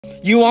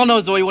You all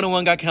know Zoe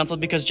 101 got canceled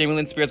because Jamie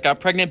Lynn Spears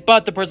got pregnant,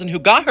 but the person who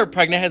got her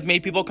pregnant has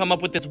made people come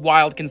up with this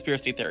wild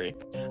conspiracy theory.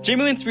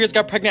 Jamie Lynn Spears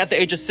got pregnant at the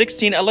age of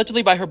 16,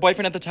 allegedly by her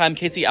boyfriend at the time,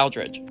 Casey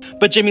Aldridge.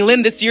 But Jamie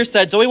Lynn this year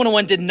said Zoe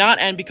 101 did not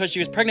end because she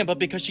was pregnant, but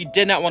because she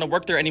did not want to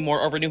work there anymore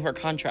or renew her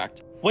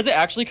contract. Was it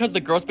actually because the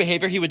gross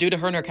behavior he would do to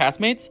her and her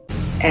castmates?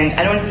 And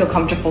I don't feel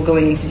comfortable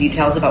going into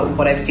details about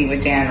what I've seen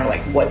with Dan or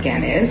like what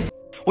Dan is.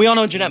 We all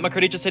know Jeanette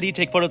McCurdy just said he'd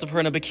take photos of her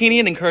in a bikini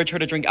and encourage her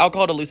to drink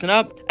alcohol to loosen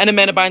up. And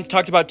Amanda Bynes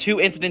talked about 2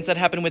 incidents that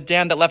happened with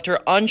Dan that left her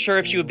unsure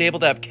if she would be able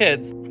to have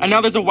kids. And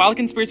now there's a wild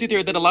conspiracy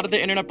theory that a lot of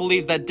the internet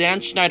believes that Dan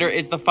Schneider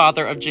is the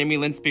father of Jamie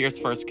Lynn Spears'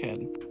 first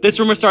kid. This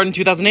rumor started in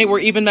 2008 where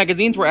even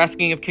magazines were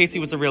asking if Casey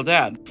was the real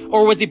dad.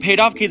 Or was he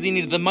paid off because he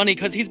needed the money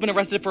because he's been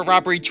arrested for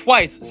robbery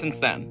twice since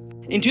then.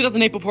 In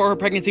 2008, before her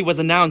pregnancy was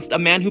announced, a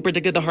man who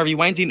predicted the Harvey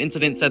Weinstein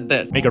incident said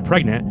this: "Make her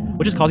pregnant,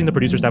 which is causing the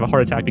producers to have a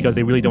heart attack because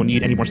they really don't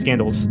need any more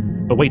scandals.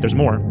 But wait, there's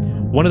more.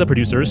 One of the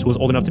producers, who was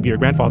old enough to be her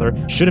grandfather,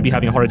 shouldn't be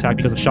having a heart attack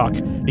because of shock,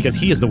 because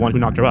he is the one who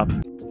knocked her up."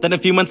 Then a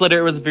few months later,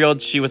 it was revealed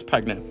she was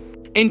pregnant.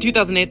 In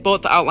 2008,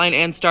 both Outline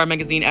and Star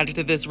magazine added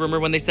to this rumor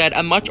when they said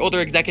a much older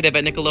executive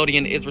at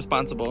Nickelodeon is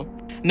responsible.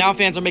 Now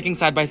fans are making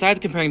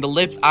side-by-sides comparing the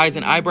lips, eyes,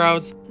 and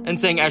eyebrows, and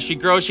saying as she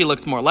grows, she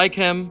looks more like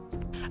him.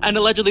 And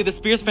allegedly, the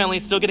Spears family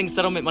is still getting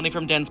settlement money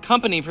from Dan's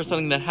company for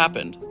something that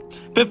happened.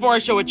 Before I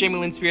show what Jamie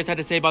Lynn Spears had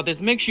to say about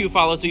this, make sure you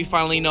follow so you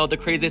finally know the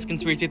craziest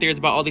conspiracy theories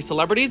about all these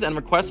celebrities and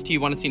requests you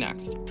want to see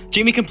next.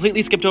 Jamie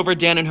completely skipped over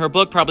Dan in her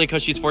book, probably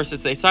because she's forced to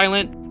stay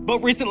silent, but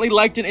recently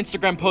liked an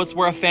Instagram post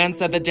where a fan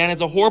said that Dan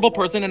is a horrible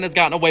person and has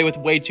gotten away with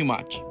way too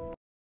much.